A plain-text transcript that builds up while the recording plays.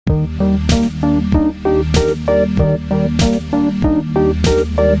Hi,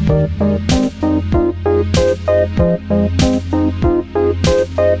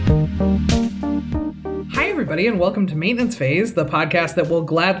 everybody, and welcome to Maintenance Phase, the podcast that will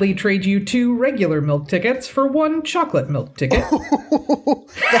gladly trade you 2 regular milk tickets for 1 chocolate milk ticket.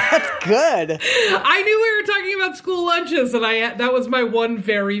 That's good. I knew we were talking about school lunches, and that was my one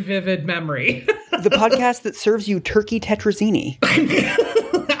very vivid memory. The podcast that serves you turkey tetrazzini.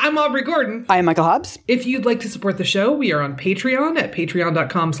 I'm Aubrey Gordon. I am Michael Hobbs. If you'd like to support the show, we are on Patreon at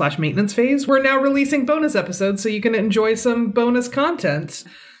patreon.com/maintenancephase. We're now releasing bonus episodes so you can enjoy some bonus content.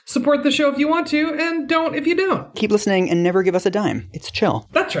 Support the show if you want to, and don't if you don't. Keep listening and never give us a dime. It's chill.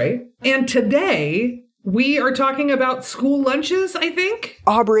 That's right. And today, we are talking about school lunches, I think.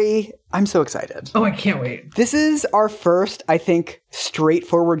 Aubrey, I'm so excited. Oh, I can't wait. This is our first, I think,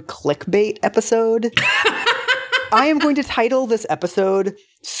 straightforward clickbait episode. I am going to title this episode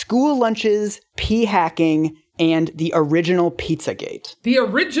School Lunches, Pea Hacking, and the Original Pizzagate. The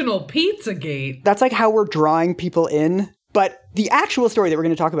Original Pizzagate? That's like how we're drawing people in. But the actual story that we're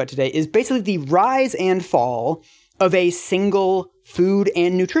going to talk about today is basically the rise and fall of a single food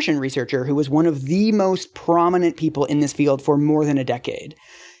and nutrition researcher who was one of the most prominent people in this field for more than a decade.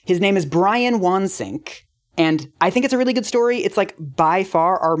 His name is Brian Wansink, and I think it's a really good story. It's like by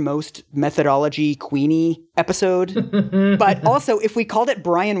far our most methodology queenie episode. But also, if we called it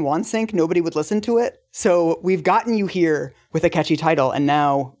Brian Wansink, nobody would listen to it. So we've gotten you here with a catchy title, and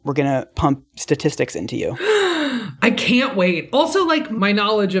now we're going to pump statistics into you. I can't wait. Also, like, my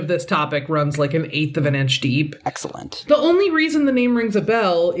knowledge of this topic runs like an eighth of an inch deep. Excellent. The only reason the name rings a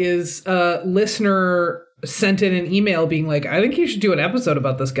bell is a listener sent in an email being like, I think you should do an episode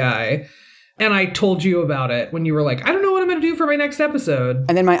about this guy. And I told you about it when you were like, I don't know what I'm going to do for my next episode.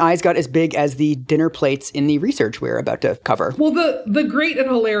 And then my eyes got as big as the dinner plates in the research we're about to cover. Well, the great and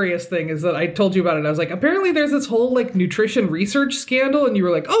hilarious thing is that I told you about it. I was like, apparently there's this whole like nutrition research scandal. And you were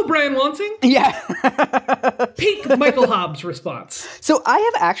like, oh, Brian Wansink? Yeah. Peak Michael Hobbs response. So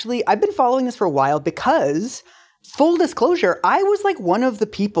I've been following this for a while because, full disclosure, I was like one of the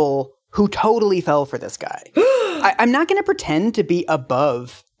people who totally fell for this guy. I'm not going to pretend to be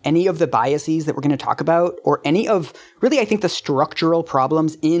above any of the biases that we're going to talk about, or any of, really, I think, the structural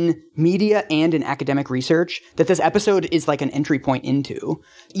problems in media and in academic research that this episode is like an entry point into.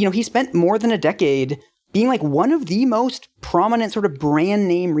 You know, he spent more than a decade being like one of the most prominent sort of brand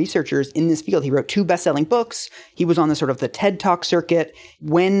name researchers in this field. He wrote 2 best-selling books. He was on the sort of the TED Talk circuit.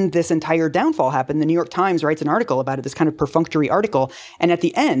 When this entire downfall happened, the New York Times writes an article about it, this kind of perfunctory article. And at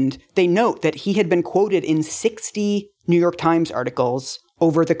the end, they note that he had been quoted in 60 New York Times articles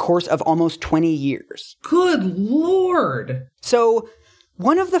over the course of almost 20 years. Good Lord. So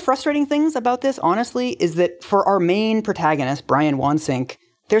one of the frustrating things about this, honestly, is that for our main protagonist, Brian Wansink,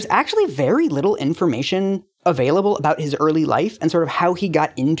 there's actually very little information available about his early life and sort of how he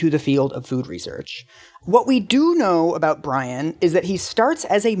got into the field of food research. What we do know about Brian is that he starts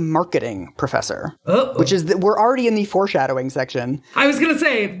as a marketing professor, which is we're already in the foreshadowing section. I was going to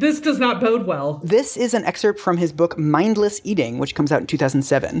say, this does not bode well. This is an excerpt from his book, Mindless Eating, which comes out in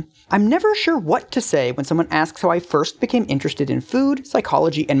 2007. I'm never sure what to say when someone asks how I first became interested in food,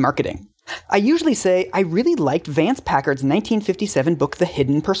 psychology, and marketing. I usually say I really liked Vance Packard's 1957 book, The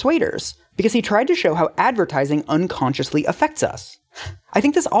Hidden Persuaders, because he tried to show how advertising unconsciously affects us. I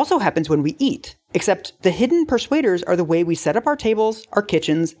think this also happens when we eat, except the hidden persuaders are the way we set up our tables, our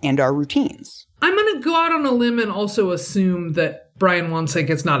kitchens, and our routines. I'm going to go out on a limb and also assume that Brian Wansink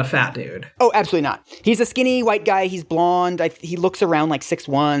is not a fat dude. Oh, absolutely not. He's a skinny white guy. He's blonde. He looks around like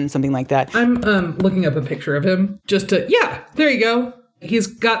 6'1", something like that. I'm looking up a picture of him just to, yeah, there you go. He's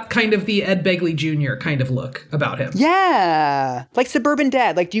got kind of the Ed Begley Jr. kind of look about him. Yeah. Like suburban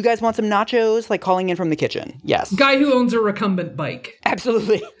dad. Like, do you guys want some nachos? Like calling in from the kitchen. Yes. Guy who owns a recumbent bike.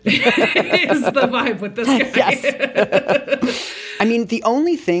 Absolutely. Is the vibe with this guy. Yes. I mean, the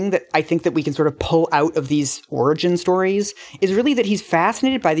only thing that I think that we can sort of pull out of these origin stories is really that he's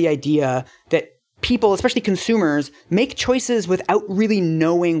fascinated by the idea that people, especially consumers, make choices without really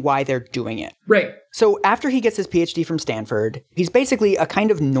knowing why they're doing it. Right. So after he gets his PhD from Stanford, he's basically a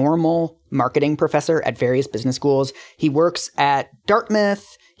kind of normal marketing professor at various business schools. He works at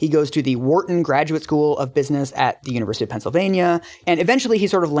Dartmouth. He goes to the Wharton Graduate School of Business at the University of Pennsylvania. And eventually he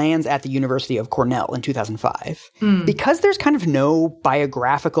sort of lands at the University of Cornell in 2005. Because there's kind of no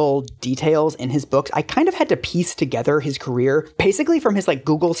biographical details in his books, I kind of had to piece together his career basically from his like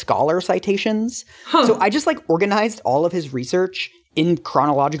Google Scholar citations. So I just like organized all of his research in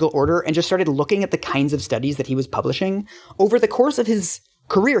chronological order and just started looking at the kinds of studies that he was publishing. Over the course of his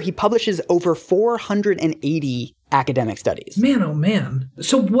career, he publishes over 480 academic studies. Man, oh man.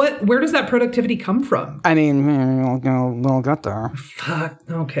 So where does that productivity come from? I mean, we'll get there. Fuck.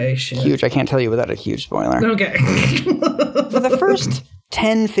 Okay, shit. Huge. I can't tell you without a huge spoiler. Okay. For the first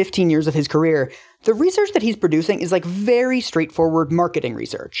 10, 15 years of his career, the research that he's producing is like very straightforward marketing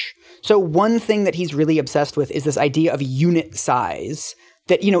research. So one thing that he's really obsessed with is this idea of unit size.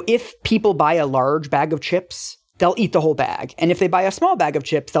 That, you know, if people buy a large bag of chips, they'll eat the whole bag. And if they buy a small bag of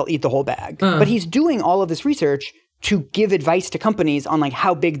chips, they'll eat the whole bag. But he's doing all of this research to give advice to companies on like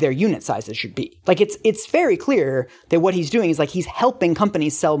how big their unit sizes should be. Like it's very clear that what he's doing is like he's helping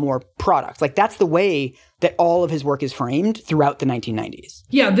companies sell more products. Like that's the way that all of his work is framed throughout the 1990s.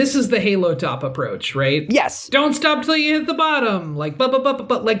 Yeah, this is the Halo Top approach, right? Yes. Don't stop till you hit the bottom. Like,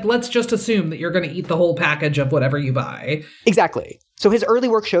 but like, let's just assume that you're going to eat the whole package of whatever you buy. Exactly. So his early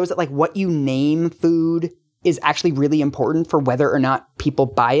work shows that like what you name food is actually really important for whether or not people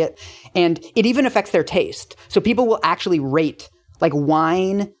buy it. And it even affects their taste. So people will actually rate like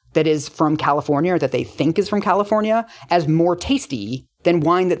wine that is from California or that they think is from California as more tasty than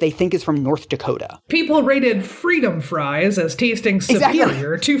wine that they think is from North Dakota. People rated Freedom fries as tasting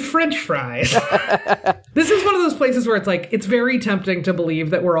superior to French fries. This is one of those places where it's like, it's very tempting to believe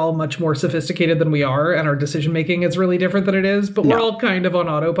that we're all much more sophisticated than we are and our decision making is really different than it is, but we're all kind of on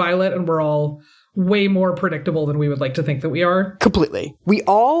autopilot and we're all way more predictable than we would like to think that we are. Completely. We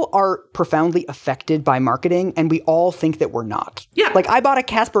all are profoundly affected by marketing, and we all think that we're not. Yeah. Like, I bought a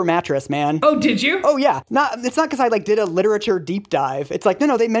Casper mattress, man. Oh, did you? Oh, yeah. It's not because I, like, did a literature deep dive. It's like,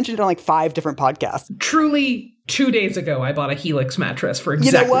 no, they mentioned it on, like, 5 different podcasts. Truly, 2 days ago, I bought a Helix mattress for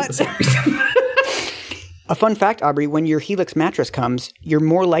exactly the same reason. A fun fact, Aubrey, when your Helix mattress comes, you're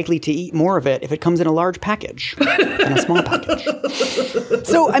more likely to eat more of it if it comes in a large package than a small package.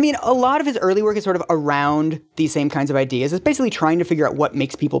 So, I mean, a lot of his early work is sort of around these same kinds of ideas. It's basically trying to figure out what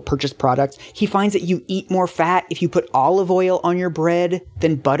makes people purchase products. He finds that you eat more fat if you put olive oil on your bread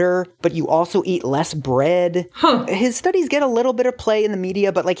than butter, but you also eat less bread. His studies get a little bit of play in the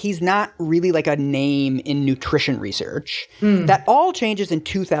media, but like he's not really like a name in nutrition research. That all changes in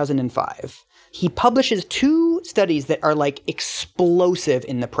 2005. He publishes 2 studies that are like explosive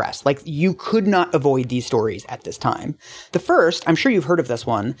in the press. Like you could not avoid these stories at this time. The first, I'm sure you've heard of this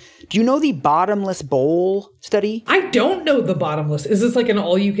one. Do you know the bottomless bowl study? I don't know the bottomless. Is this like an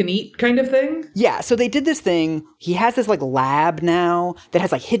all-you-can-eat kind of thing? Yeah, so they did this thing. He has this like lab now that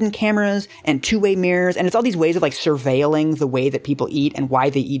has like hidden cameras and 2-way mirrors, and it's all these ways of like surveilling the way that people eat and why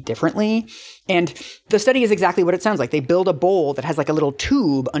they eat differently. And the study is exactly what it sounds like. They build a bowl that has like a little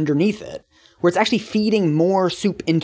tube underneath it, where it's actually feeding more soup into